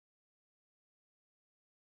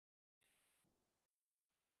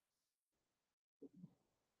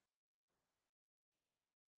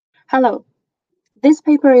Hello. This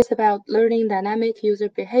paper is about learning dynamic user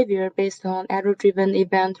behavior based on error-driven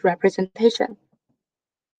event representation.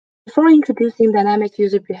 Before introducing dynamic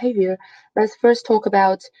user behavior, let's first talk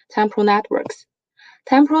about temporal networks.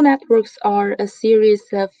 Temporal networks are a series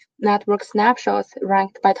of network snapshots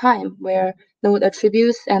ranked by time, where node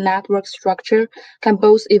attributes and network structure can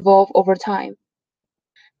both evolve over time.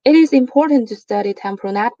 It is important to study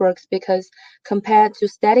temporal networks because compared to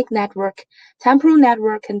static network, temporal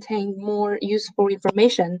network contain more useful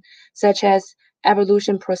information, such as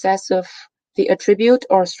evolution process of the attribute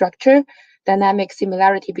or structure, dynamic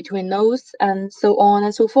similarity between nodes, and so on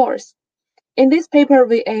and so forth. In this paper,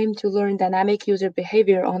 we aim to learn dynamic user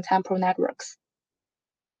behavior on temporal networks.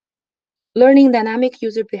 Learning dynamic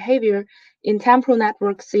user behavior in temporal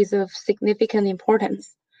networks is of significant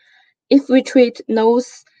importance. If we treat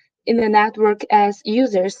nodes in the network as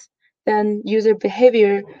users, then user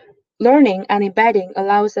behavior learning and embedding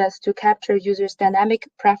allows us to capture users' dynamic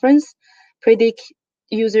preference, predict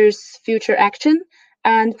users' future action,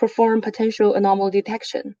 and perform potential anomaly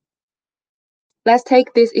detection. Let's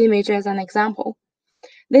take this image as an example.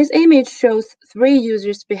 This image shows three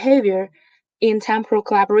users' behavior in temporal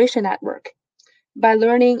collaboration network. By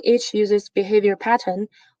learning each user's behavior pattern,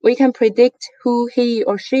 we can predict who he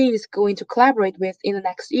or she is going to collaborate with in the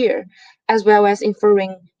next year, as well as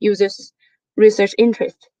inferring users' research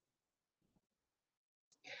interest.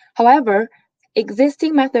 However,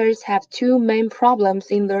 existing methods have two main problems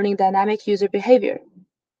in learning dynamic user behavior.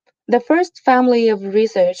 The first family of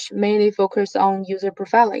research mainly focus on user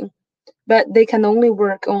profiling, but they can only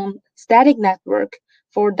work on static network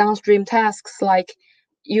for downstream tasks like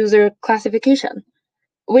user classification,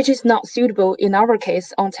 which is not suitable in our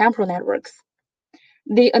case on temporal networks.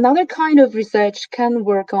 Another kind of research can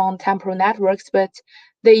work on temporal networks, but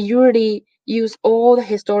they usually use all the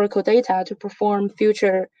historical data to perform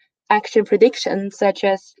future action prediction, such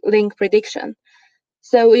as link prediction.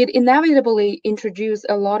 So it inevitably introduces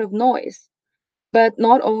a lot of noise, but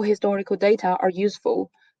not all historical data are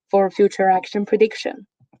useful for future action prediction.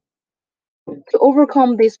 To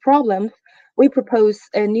overcome this problem, we propose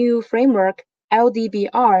a new framework,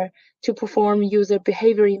 LDBR, to perform user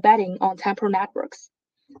behavior embedding on temporal networks.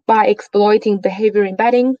 By exploiting behavior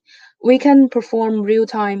embedding, we can perform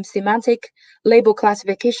real-time semantic label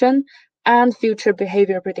classification and future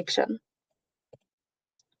behavior prediction.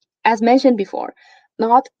 As mentioned before,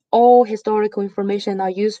 not all historical information are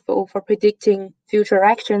useful for predicting future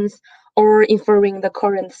actions or inferring the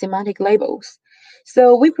current semantic labels.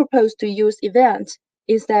 So we propose to use event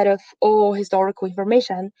instead of all historical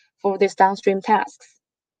information for these downstream tasks.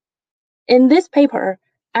 In this paper,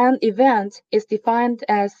 an event is defined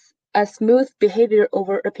as a smooth behavior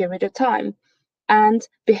over a period of time, and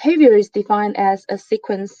behavior is defined as a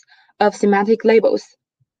sequence of semantic labels.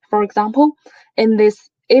 For example, in this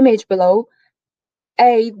image below,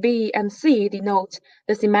 A, B, and C denote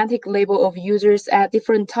the semantic label of users at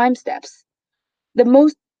different time steps. The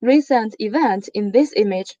most recent events in this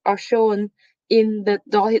image are shown in the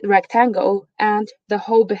dotted rectangle, and the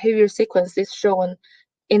whole behavior sequence is shown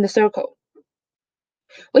in the circle.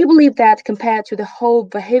 We believe that compared to the whole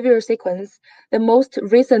behavior sequence, the most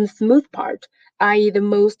recent smooth part, i.e. the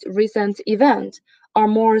most recent event, are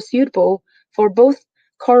more suitable for both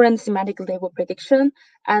current semantic label prediction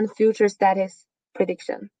and future status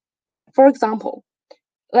prediction. For example,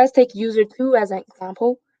 let's take user 2 as an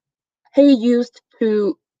example. He used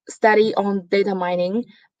to study on data mining,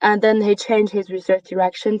 and then he changed his research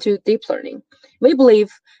direction to deep learning. We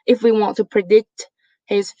believe if we want to predict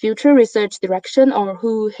his future research direction or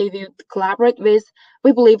who he will collaborate with,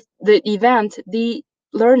 we believe the event, the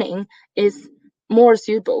learning, is more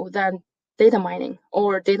suitable than data mining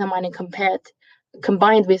or data mining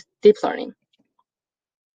combined with deep learning.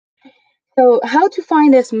 So how to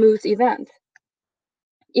find a smooth event?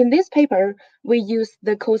 In this paper, we use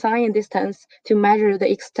the cosine distance to measure the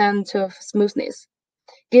extent of smoothness.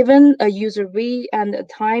 Given a user V and a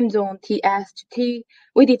time zone Ts to T,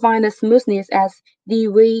 we define the smoothness as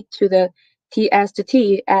dV to the Ts to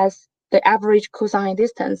T as the average cosine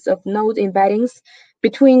distance of node embeddings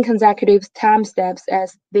between consecutive time steps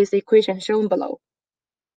as this equation shown below.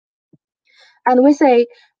 And we say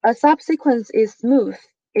a subsequence is smooth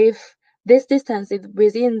if this distance is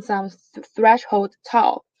within some threshold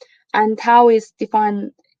tau, and tau is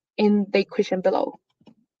defined in the equation below.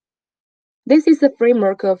 This is the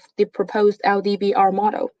framework of the proposed LDBR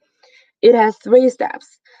model. It has 3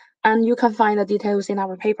 steps, and you can find the details in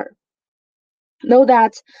our paper. Note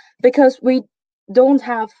that because we don't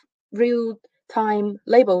have real-time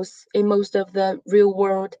labels in most of the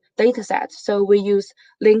real-world datasets, so we use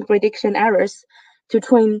link prediction errors to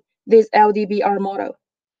train this LDBR model.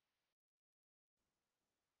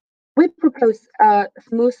 We propose a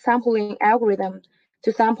smooth sampling algorithm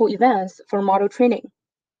to sample events for model training.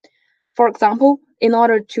 For example, in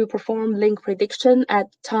order to perform link prediction at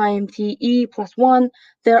time te plus 1,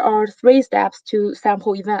 there are 3 steps to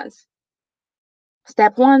sample events.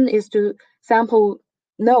 Step 1 is to sample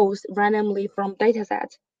nodes randomly from dataset.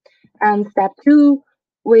 And step 2,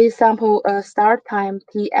 we sample a start time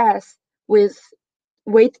ts with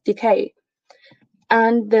weight decay.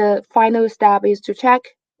 And the final step is to check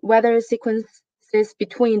whether sequences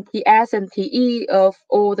between ts and te of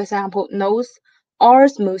all the sampled nodes are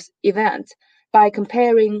smooth events by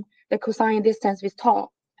comparing the cosine distance with tau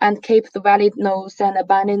and keep the valid nodes and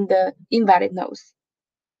abandon the invalid nodes.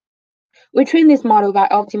 We train this model by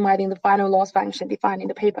optimizing the final loss function defined in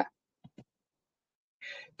the paper.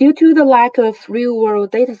 Due to the lack of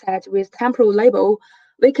real-world dataset with temporal label,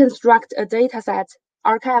 we construct a dataset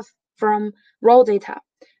archive from raw data.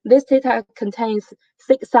 This data contains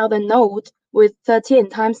 6,000 nodes with 13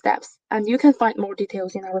 time steps, and you can find more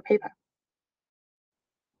details in our paper.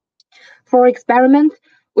 For experiment,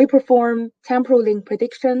 we perform temporal link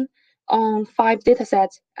prediction on 5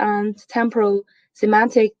 datasets and temporal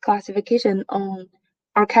semantic classification on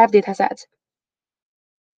archive datasets.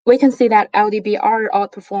 We can see that LDBR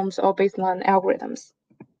outperforms all baseline algorithms.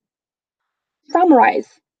 To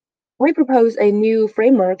summarize, we propose a new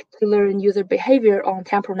framework to learn user behavior on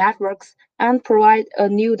temporal networks and provide a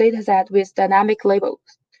new dataset with dynamic labels.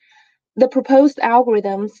 The proposed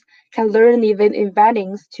algorithms can learn event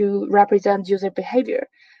embeddings to represent user behavior,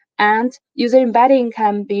 and user embedding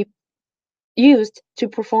can be used to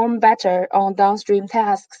perform better on downstream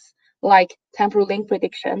tasks like temporal link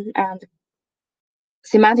prediction and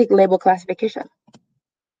semantic label classification.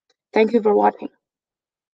 Thank you for watching.